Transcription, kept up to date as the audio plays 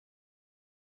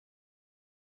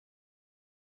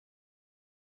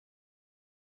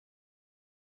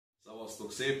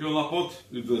Szevasztok, szép jó napot!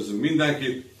 Üdvözlünk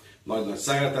mindenkit! Nagy-nagy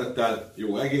szeretettel,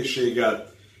 jó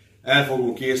egészséggel! El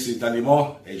fogunk készíteni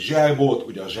ma egy zserbót,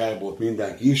 ugye a zserbót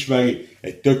mindenki ismeri,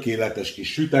 egy tökéletes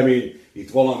kis sütemény.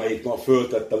 Itt valamelyik nap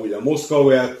föltettem ugye a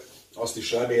moszkauert, azt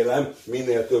is remélem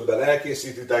minél többen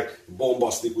elkészítitek,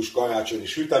 bombasztikus karácsonyi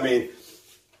sütemény,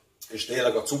 és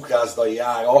tényleg a cukrászdai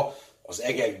ára az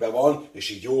egekben van, és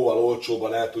így jóval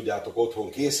olcsóban el tudjátok otthon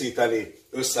készíteni,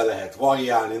 össze lehet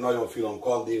variálni, nagyon finom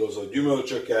kandírozott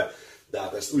gyümölcsökkel, de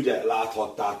hát ezt ugye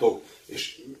láthattátok,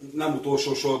 és nem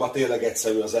utolsó sorban tényleg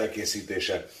egyszerű az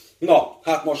elkészítése. Na,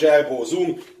 hát ma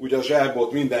zserbózunk, ugye a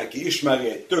zserbót mindenki ismeri,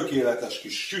 egy tökéletes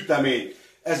kis sütemény,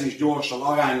 ez is gyorsan,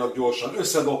 aránylag gyorsan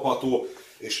összedobható,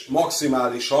 és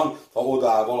maximálisan, ha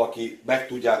odaáll valaki, meg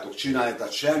tudjátok csinálni,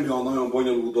 tehát semmi olyan nagyon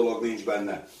bonyolult dolog nincs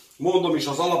benne. Mondom is,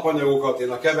 az alapanyagokat én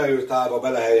a keverőtárba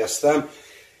belehelyeztem.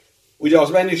 Ugye az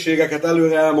mennyiségeket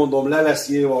előre elmondom, le lesz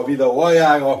írva a videó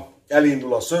aljára,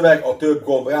 elindul a szöveg, a több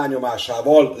gomb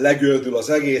rányomásával legördül az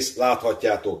egész,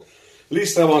 láthatjátok.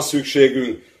 Lisztre van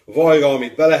szükségünk, vajra,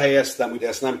 amit belehelyeztem, ugye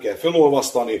ezt nem kell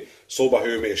felolvasztani,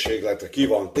 szobahőmérsékletre ki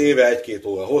van téve, 1-2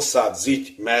 óra hosszát,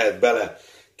 zitty mehet bele.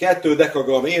 2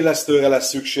 dekagram élesztőre lesz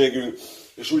szükségünk,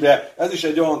 és ugye ez is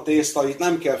egy olyan tészta, itt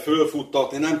nem kell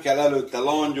fölfuttatni, nem kell előtte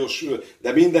langyos,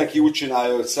 de mindenki úgy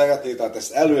csinálja, hogy szeretné, tehát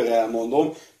ezt előre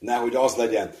elmondom, nehogy az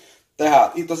legyen.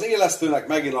 Tehát itt az élesztőnek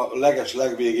megint a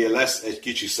legvégén lesz egy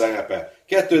kicsi szerepe.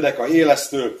 2 deka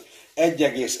élesztő,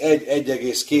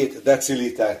 1,1-1,2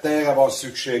 deciliter tejre van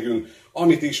szükségünk,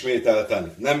 amit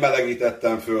ismételten nem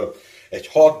melegítettem föl. Egy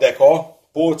 6 deka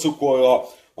porcukorra,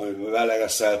 amiben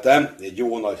belereszeltem egy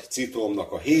jó nagy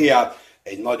citromnak a héját,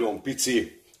 egy nagyon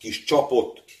pici kis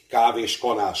csapott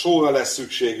kávéskanál sóra lesz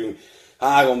szükségünk,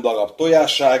 3 darab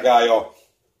tojássárgája,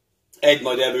 egy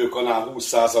nagy evőkanál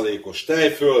 20%-os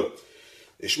tejföl,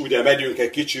 és ugye megyünk egy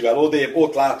kicsivel odébb,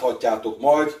 ott láthatjátok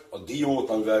majd a diót,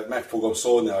 amivel meg fogom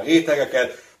szórni a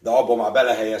rétegeket, de abban már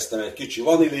belehelyeztem egy kicsi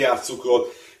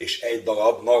vaníliáscukrot, és egy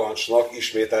darab narancsnak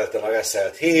ismételten a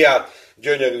reszelt héját,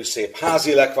 gyönyörű szép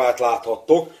házi lekvárt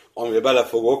láthattok, amivel bele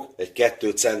fogok egy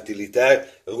 2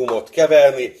 centiliter rumot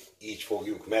keverni, így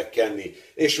fogjuk megkenni.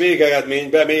 És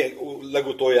végeredményben még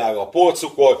legutoljára a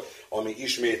porcukor, ami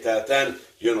ismételten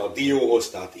jön a dióhoz,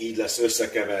 tehát így lesz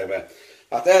összekeverve.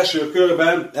 Hát első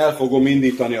körben el fogom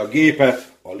indítani a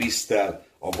gépet a liszttel,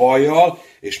 a vajjal,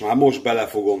 és már most bele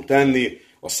fogom tenni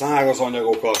a száraz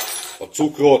anyagokat, a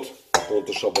cukrot,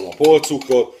 pontosabban a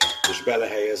porcukrot, és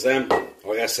belehelyezem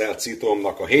a reszelt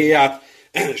citromnak a héját,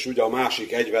 és ugye a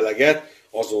másik egyveleget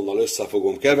azonnal össze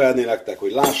fogom keverni nektek,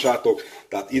 hogy lássátok,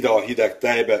 tehát ide a hideg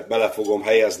tejbe bele fogom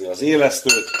helyezni az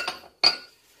élesztőt,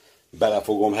 bele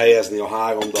fogom helyezni a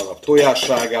 3 darab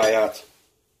tojássárgáját,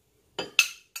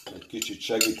 egy kicsit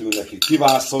segítünk neki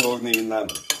kivászorogni innen,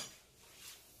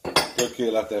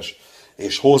 tökéletes,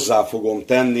 és hozzá fogom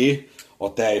tenni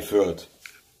a tejfölt.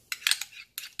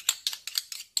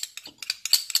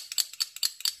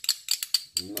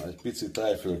 Na, egy picit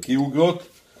tejföl kiugrott,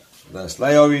 de ezt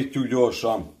lejavítjuk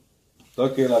gyorsan,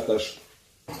 tökéletes.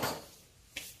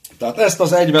 Tehát ezt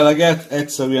az egyveleget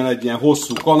egyszerűen egy ilyen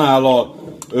hosszú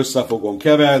kanállal össze fogom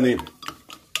keverni,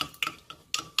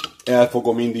 el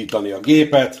fogom indítani a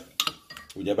gépet,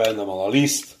 ugye benne van a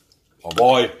liszt, a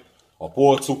vaj, a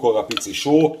porcukor, a pici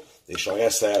só, és a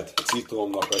reszelt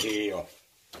citromnak a héja.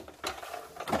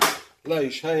 Le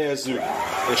is helyezzük,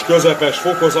 és közepes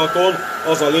fokozaton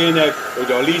az a lényeg,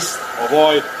 hogy a liszt, a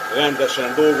vaj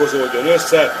rendesen dolgozódjon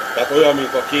össze, tehát olyan,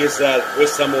 mint a kézzel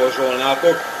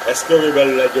összemorzsolnátok, ez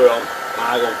körülbelül egy olyan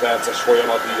 3 perces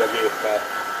folyamat így a géppel.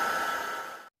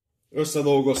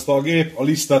 Összedolgozta a gép a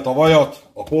lisztet, a vajat,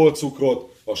 a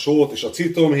porcukrot, a sót és a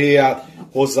citromhéját,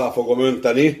 hozzá fogom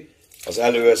önteni az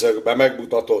előzőkben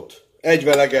megmutatott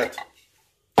egyveleget,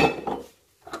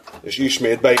 és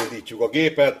ismét beindítjuk a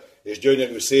gépet, és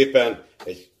gyönyörű szépen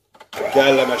egy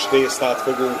kellemes tésztát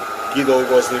fogunk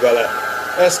kidolgozni vele.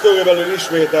 Ez körülbelül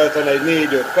ismételten egy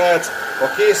 4-5 perc,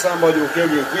 ha készen vagyunk,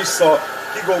 jövünk vissza,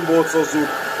 kigombócozzuk,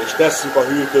 és tesszük a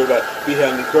hűtőbe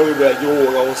pihenni körülbelül egy jó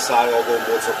óra hosszára a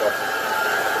gombócokat.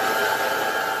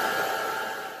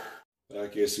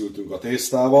 Elkészültünk a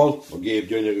tésztával, a gép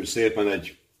gyönyörű szépen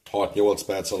egy 6-8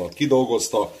 perc alatt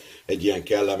kidolgozta, egy ilyen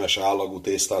kellemes állagú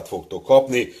tésztát fogtok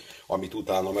kapni, amit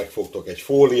utána megfogtok egy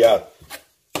fóliát,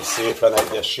 és szépen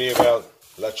egyesével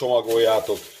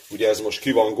lecsomagoljátok. Ugye ez most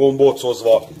ki van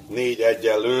gombócozva, 4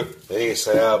 egyenlő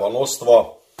része el van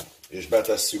osztva, és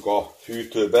betesszük a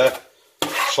hűtőbe,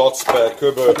 sac per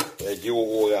köbö, egy jó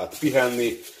órát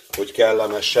pihenni, hogy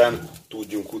kellemesen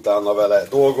tudjunk utána vele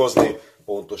dolgozni,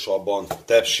 pontosabban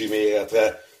tepsi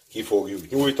méretre ki fogjuk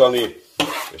nyújtani,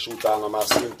 és utána már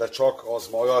szinte csak az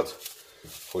marad,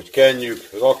 hogy kenjük,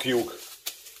 rakjuk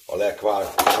a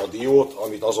lekvár és a diót,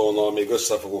 amit azonnal még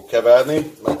össze fogok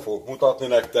keverni, meg fogok mutatni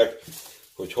nektek,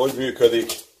 hogy hogy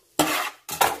működik.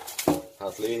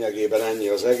 Hát lényegében ennyi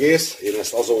az egész, én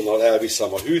ezt azonnal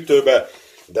elviszem a hűtőbe,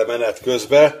 de menet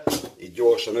közben így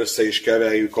gyorsan össze is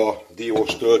keverjük a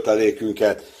diós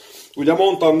töltelékünket. Ugye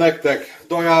mondtam nektek,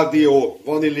 daráldió,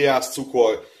 vaníliás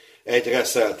cukor, egy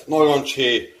reszelt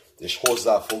narancshéj, és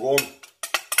hozzá fogom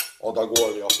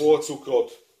adagolni a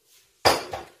porcukrot,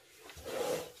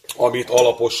 amit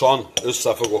alaposan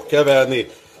össze fogok keverni.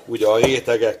 Ugye a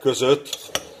rétegek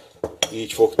között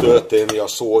így fog történni a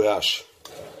szórás.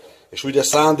 És ugye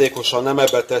szándékosan nem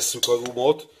ebbe tesszük a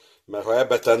rumot, mert ha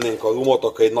ebbe tennénk a rumot,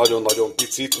 akkor egy nagyon-nagyon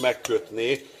picit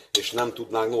megkötné, és nem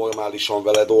tudnánk normálisan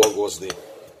vele dolgozni.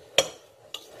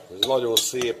 Ez nagyon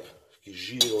szép kis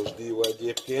zsíros dió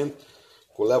egyébként.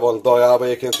 Akkor le van darálva,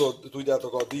 egyébként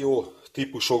tudjátok, a dió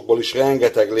típusokból is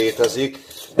rengeteg létezik,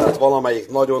 tehát valamelyik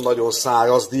nagyon-nagyon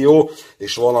száraz dió,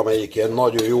 és valamelyik ilyen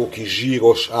nagyon jó kis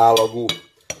zsíros állagú.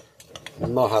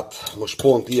 Na hát, most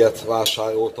pont ilyet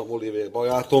vásároltam Olivér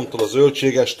barátomtól, a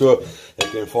zöldségestől,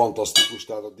 egyébként fantasztikus,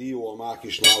 tehát a dió, a mák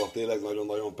is nála tényleg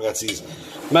nagyon-nagyon precíz.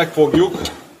 Megfogjuk,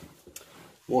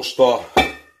 most a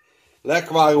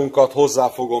lekvárunkat hozzá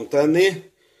fogom tenni,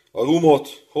 a rumot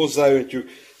hozzáöntjük,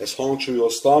 ezt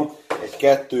hangsúlyoztam, egy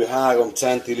 2-3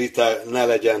 centiliter ne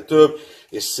legyen több,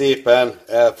 és szépen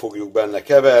el fogjuk benne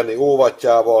keverni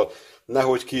óvattyával,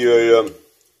 nehogy kijöjjön.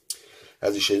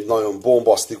 Ez is egy nagyon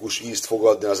bombasztikus ízt fog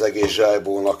adni az egész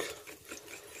zserbónak.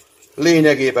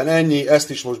 Lényegében ennyi, ezt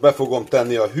is most be fogom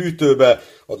tenni a hűtőbe,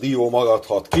 a dió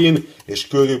maradhat kinn, és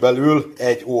körülbelül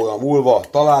 1 óra múlva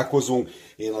találkozunk.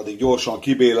 Én addig gyorsan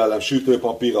kibélelem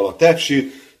sütőpapírral a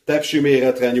tepsit, tepsi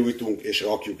méretre nyújtunk, és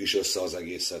rakjuk is össze az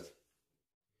egészet.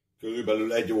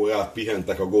 Körülbelül 1 órát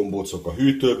pihentek a gombócok a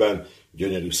hűtőben,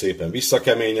 gyönyörű szépen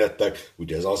visszakeményedtek,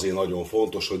 ugye ez azért nagyon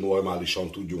fontos, hogy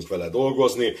normálisan tudjunk vele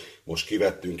dolgozni. Most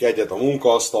kivettünk egyet a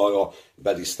munkaasztalra,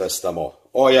 beliszteztem a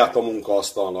alját a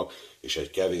munkaasztalnak, és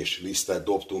egy kevés lisztet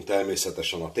dobtunk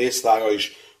természetesen a tésztára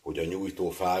is, hogy a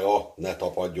nyújtófára ne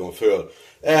tapadjon föl.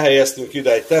 Elhelyeztünk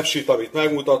ide egy tepsit, amit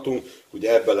megmutatunk,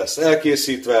 ugye ebbe lesz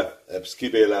elkészítve, ezt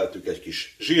kibéleltük egy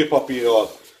kis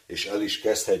zsírpapírral, és el is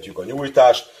kezdhetjük a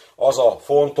nyújtást. Az a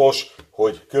fontos,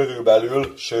 hogy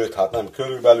körülbelül, sőt, hát nem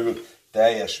körülbelül,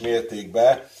 teljes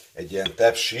mértékben egy ilyen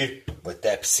tepsi, vagy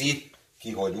tepszi,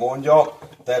 ki hogy mondja,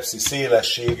 tepszi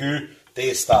szélességű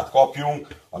tésztát kapjunk,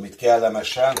 amit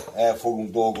kellemesen el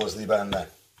fogunk dolgozni benne.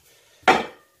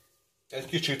 Egy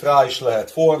kicsit rá is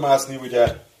lehet formázni, ugye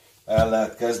el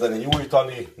lehet kezdeni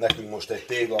nyújtani, nekünk most egy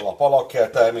téglalap alak kell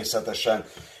természetesen,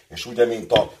 és ugye,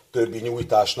 mint a többi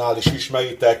nyújtásnál is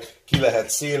ismeritek, ki lehet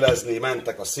szélezni,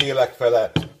 mentek a szélek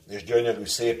fele, és gyönyörű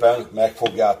szépen meg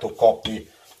fogjátok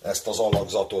kapni ezt az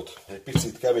alakzatot. Egy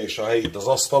picit kevés a hely itt az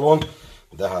asztalon,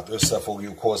 de hát össze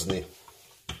fogjuk hozni.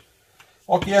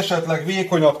 Aki esetleg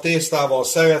vékonyabb tésztával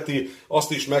szereti,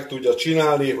 azt is meg tudja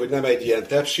csinálni, hogy nem egy ilyen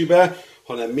tepsibe,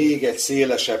 hanem még egy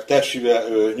szélesebb tepsibe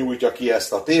nyújtja ki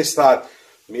ezt a tésztát.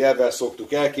 Mi ebben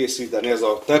szoktuk elkészíteni, ez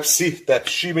a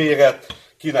tepsi méret,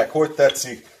 kinek hogy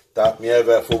tetszik, tehát mi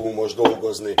ebben fogunk most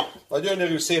dolgozni. A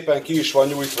gyönyörű szépen ki is van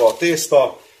nyújtva a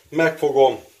tészta,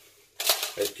 megfogom,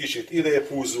 egy kicsit idébb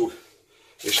húzzuk,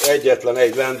 és egyetlen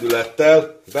egy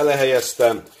lendülettel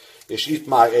belehelyeztem, és itt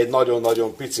már egy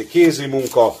nagyon-nagyon pici kézi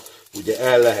munka, ugye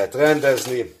el lehet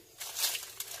rendezni,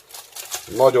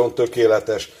 nagyon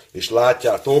tökéletes, és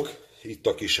látjátok, itt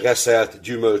a kis reszelt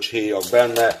gyümölcshéjak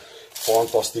benne,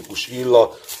 fantasztikus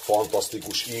illat,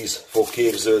 fantasztikus íz fog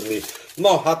képződni.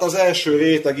 Na, hát az első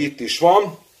réteg itt is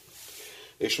van,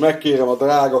 és megkérem a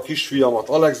drága kisfiamat,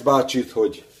 Alex bácsit,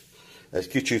 hogy egy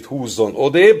kicsit húzzon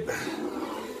odébb.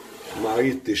 Már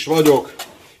itt is vagyok,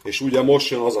 és ugye most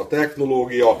jön az a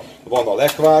technológia, van a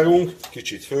lekvárunk,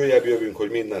 kicsit följebb jövünk, hogy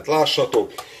mindent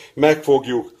lássatok,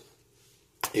 megfogjuk,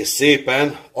 és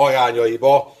szépen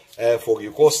arányaiba el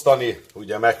fogjuk osztani,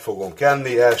 ugye meg fogom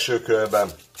kenni első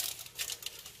körben.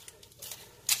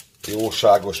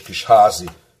 Jóságos kis házi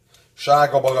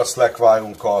sárga barack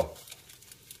lekvárunkkal.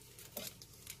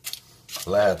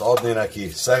 Lehet adni neki,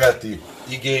 szereti,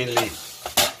 igényli,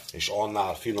 és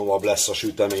annál finomabb lesz a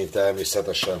sütemény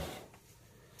természetesen.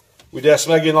 Ugye ezt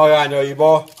megint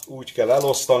arányaiba úgy kell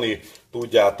elosztani,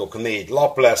 tudjátok, 4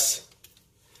 lap lesz,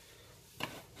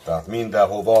 tehát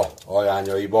mindenhova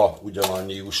arányaiba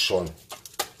ugyanannyi jusson.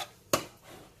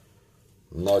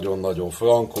 Nagyon-nagyon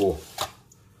frankó.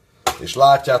 És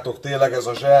látjátok, tényleg ez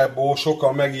a zserbó,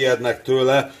 sokan megijednek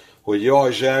tőle, hogy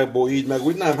jaj, zserbó, így meg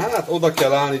úgy nem. Hát oda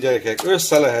kell állni, gyerekek,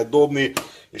 össze lehet dobni,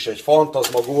 és egy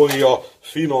fantazmagória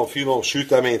finom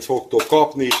süteményt fogtok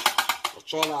kapni a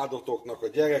családotoknak, a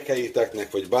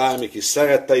gyerekeiteknek, vagy bármi kis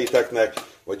szeretteiteknek,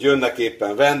 vagy jönnek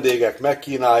éppen vendégek,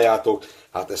 megkínáljátok,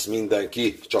 hát ezt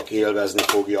mindenki csak élvezni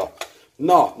fogja.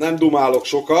 Na, nem dumálok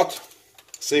sokat,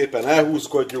 szépen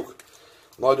elhúzkodjuk,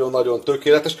 nagyon-nagyon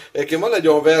tökéletes. Egyébként van egy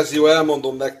olyan verzió,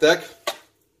 elmondom nektek,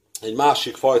 egy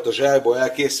másik fajta zserbó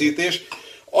elkészítés,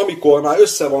 amikor már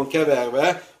össze van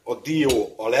keverve a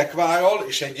dió a lekvárral,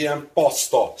 és egy ilyen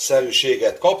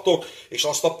paszta-szerűséget kaptok, és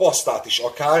azt a pasztát is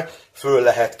akár föl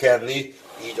lehet kenni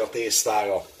így a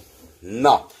tésztára.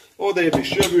 Na, odébb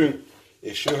is jövünk,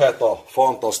 és jöhet a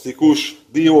fantasztikus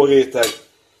dióréteg.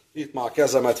 Itt már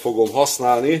kezemet fogom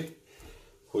használni,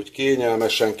 hogy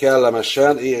kényelmesen,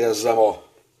 kellemesen érezzem a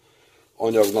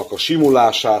anyagnak a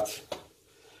simulását,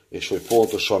 és hogy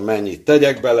pontosan mennyit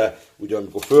tegyek bele. Ugye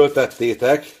amikor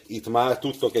föltettétek, itt már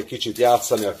tudtok egy kicsit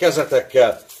játszani a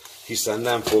kezetekkel, hiszen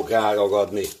nem fog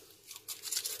ráragadni.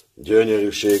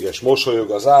 Gyönyörűséges,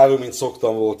 mosolyog az áru, mint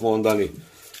szoktam volt mondani.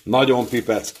 Nagyon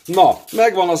pipec. Na,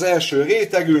 megvan az első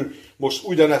rétegünk, most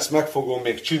ugyanezt meg fogom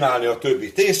még csinálni a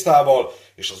többi tésztával,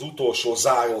 és az utolsó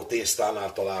záró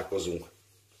tésztánál találkozunk.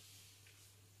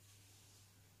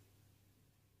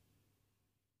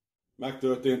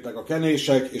 Megtörténtek a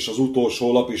kenések, és az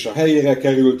utolsó lap is a helyére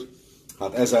került.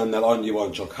 Hát ezennel annyi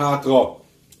van csak hátra.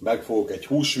 Megfogok egy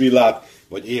húsvillát,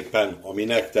 vagy éppen, ami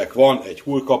nektek van, egy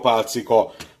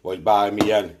hurkapálcika, vagy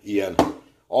bármilyen ilyen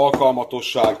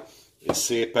alkalmatosság, és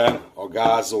szépen a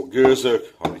gázok,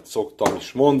 gőzök, amit szoktam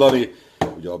is mondani,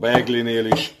 ugye a beiglinél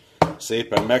is,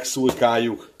 szépen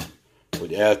megszurkáljuk,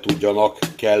 hogy el tudjanak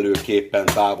kellőképpen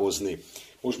távozni.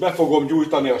 Most be fogom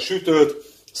gyújtani a sütőt,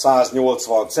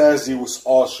 180 Celsius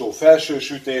alsó-felső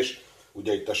sütés,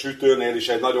 ugye itt a sütőnél is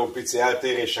egy nagyon pici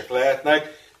eltérések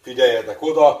lehetnek, figyeljetek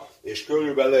oda, és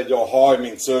körülbelül egy a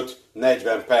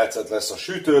 35-40 percet lesz a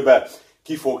sütőbe,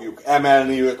 ki fogjuk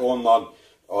emelni őt onnan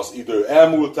az idő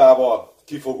elmúltával,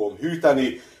 ki fogom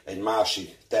hűteni egy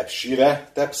másik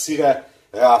tepszire,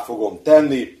 rá fogom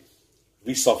tenni,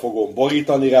 vissza fogom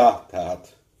borítani rá,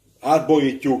 tehát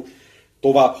átborítjuk,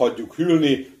 tovább hagyjuk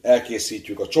hűlni,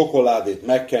 elkészítjük a csokoládét,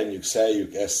 megkenjük,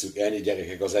 szeljük, esszük, ennyi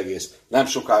gyerekek az egész. Nem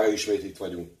sokára ismét itt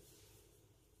vagyunk.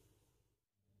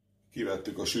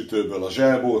 Kivettük a sütőből a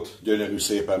zserbót, gyönyörű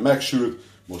szépen megsült,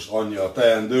 most annyi a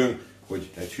teendőnk, hogy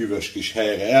egy hűvös kis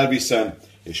helyre elviszem,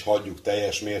 és hagyjuk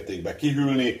teljes mértékben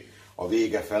kihűlni. A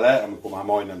vége fele, amikor már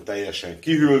majdnem teljesen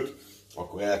kihűlt,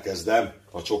 akkor elkezdem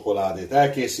a csokoládét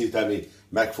elkészíteni,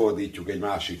 megfordítjuk egy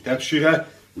másik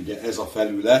tepsire, ugye ez a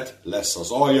felület lesz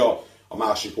az alja, a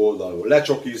másik oldalról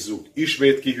lecsokizzuk,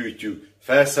 ismét kihűtjük,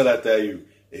 felszeleteljük,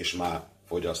 és már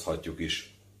fogyaszthatjuk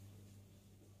is.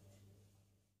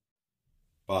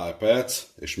 Pár perc,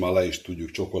 és már le is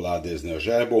tudjuk csokoládézni a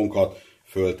zserbónkat,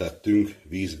 föltettünk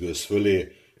vízgőz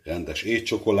fölé rendes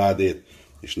étcsokoládét,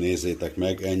 és nézzétek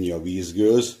meg, ennyi a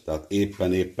vízgőz, tehát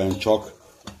éppen csak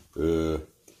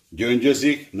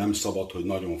gyöngyözik, nem szabad, hogy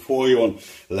nagyon folyjon,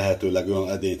 lehetőleg olyan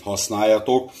edényt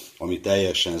használjatok, ami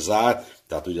teljesen zárt,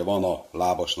 tehát ugye van a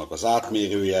lábasnak az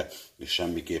átmérője, és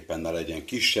semmiképpen ne legyen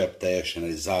kisebb, teljesen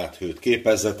egy zárt hőt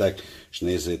képezzetek, és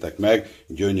nézzétek meg,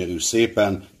 gyönyörű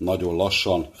szépen, nagyon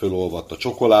lassan fölolvadt a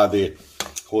csokoládé,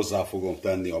 hozzá fogom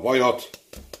tenni a vajat,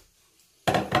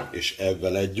 és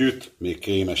ebben együtt még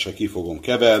krémesre ki fogom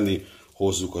keverni,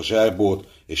 hozzuk a zserbót,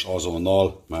 és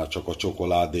azonnal már csak a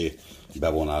csokoládé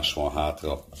bevonás van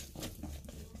hátra.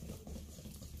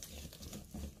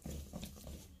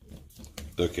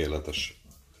 Tökéletes.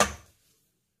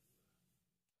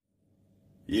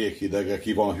 Jéghidegre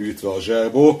ki van hűtve a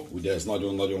zserbó, ugye ez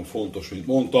nagyon-nagyon fontos, mint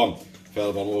mondtam,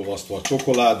 fel van olvasztva a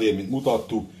csokoládé, mint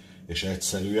mutattuk, és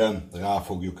egyszerűen rá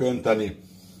fogjuk önteni,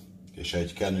 és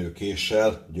egy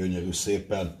kenőkéssel gyönyörű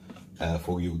szépen el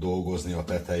fogjuk dolgozni a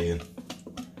tetején.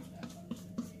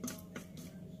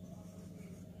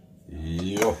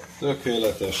 Jó,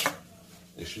 tökéletes,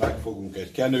 és megfogunk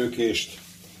egy kenőkést,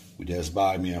 ugye ez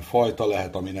bármilyen fajta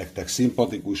lehet, ami nektek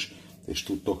szimpatikus, és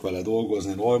tudtok vele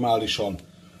dolgozni normálisan,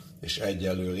 és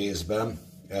egyenlő részben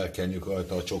elkenjük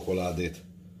rajta a csokoládét.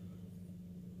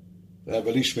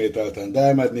 Ebből ismételten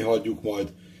dermedni hagyjuk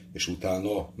majd, és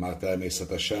utána már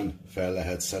természetesen fel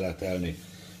lehet szeletelni.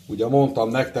 Ugye mondtam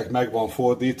nektek, meg van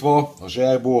fordítva a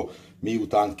zserbó,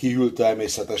 miután kihűlt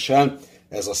természetesen,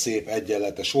 ez a szép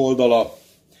egyenletes oldala,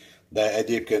 de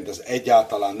egyébként ez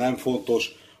egyáltalán nem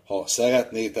fontos, ha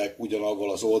szeretnétek,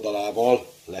 ugyanavval az oldalával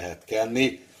lehet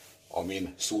kenni,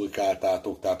 amin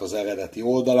szurkáltátok, tehát az eredeti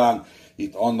oldalán.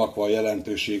 Itt annak van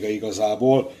jelentősége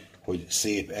igazából, hogy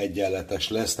szép egyenletes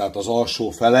lesz. Tehát az alsó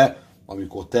fele,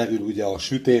 amikor terül ugye a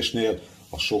sütésnél,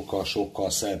 az sokkal-sokkal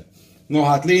szebb. No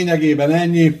hát lényegében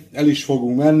ennyi, el is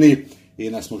fogunk menni.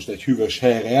 Én ezt most egy hűvös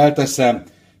helyre elteszem,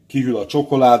 kihűl a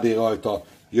csokoládé rajta,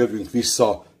 jövünk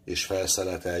vissza és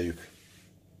felszeleteljük.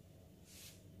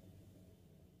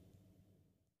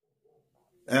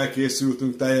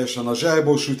 Elkészültünk teljesen a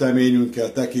zserbó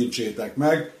süteményünkkel, tekintsétek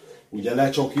meg. Ugye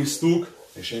lecsokiztuk,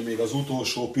 és én még az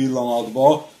utolsó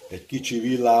pillanatban egy kicsi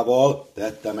villával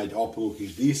tettem egy apró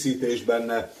kis díszítést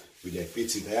benne. Ugye egy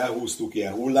picit elhúztuk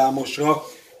ilyen hullámosra,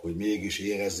 hogy mégis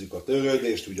érezzük a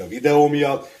törődést, ugye a videó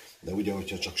miatt, de ugye,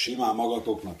 hogyha csak simán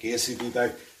magatoknak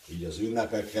készítitek, így az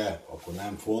ünnepekre, akkor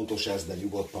nem fontos ez, de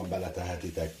nyugodtan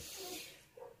beletehetitek.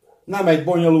 Nem egy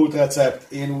bonyolult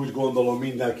recept, én úgy gondolom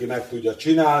mindenki meg tudja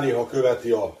csinálni, ha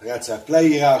követi a recept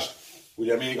leírást.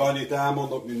 Ugye még annyit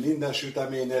elmondok, mint minden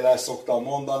süteménynél el szoktam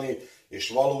mondani, és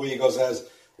való igaz ez,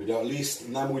 hogy a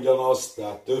liszt nem ugyanaz,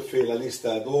 tehát többféle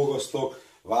liszttel dolgoztok,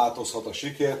 változhat a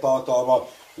sikértartalma,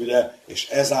 ugye, és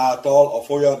ezáltal a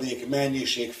folyadék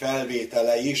mennyiség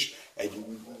felvétele is egy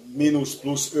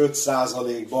mínusz-plusz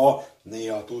 5%-ba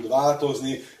néha tud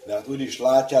változni, de hát úgyis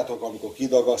látjátok, amikor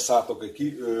kidagasszátok,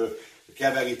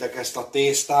 keveritek ezt a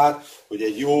tésztát, hogy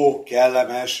egy jó,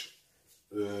 kellemes,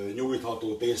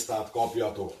 nyújtható tésztát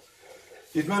kapjatok.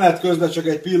 Itt menet közben csak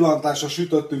egy pillantásra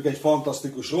sütöttünk egy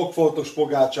fantasztikus rockfoltos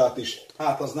pogácsát is,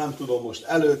 hát az nem tudom most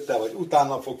előtte vagy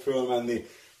utána fog fölmenni,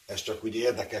 ezt csak úgy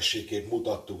érdekességként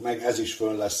mutattuk meg, ez is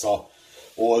föl lesz a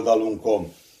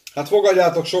oldalunkon. Hát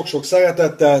fogadjátok sok-sok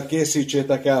szeretettel,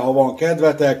 készítsétek el, ha van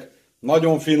kedvetek,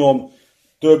 nagyon finom,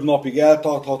 több napig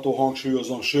eltartható,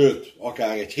 hangsúlyozom, sőt,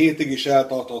 akár egy hétig is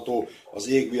eltartható, az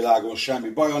égvilágon semmi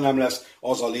baja nem lesz,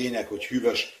 az a lényeg, hogy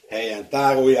hűvös helyen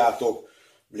tároljátok,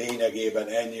 lényegében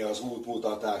ennyi az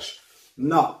útmutatás.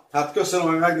 Na, hát köszönöm,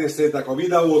 hogy megnéztétek a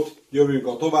videót, jövünk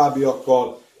a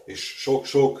továbbiakkal, és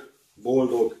sok-sok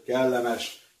boldog,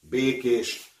 kellemes,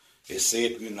 békés és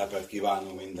szép ünnepet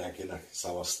kívánunk mindenkinek.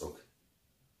 Szevasztok!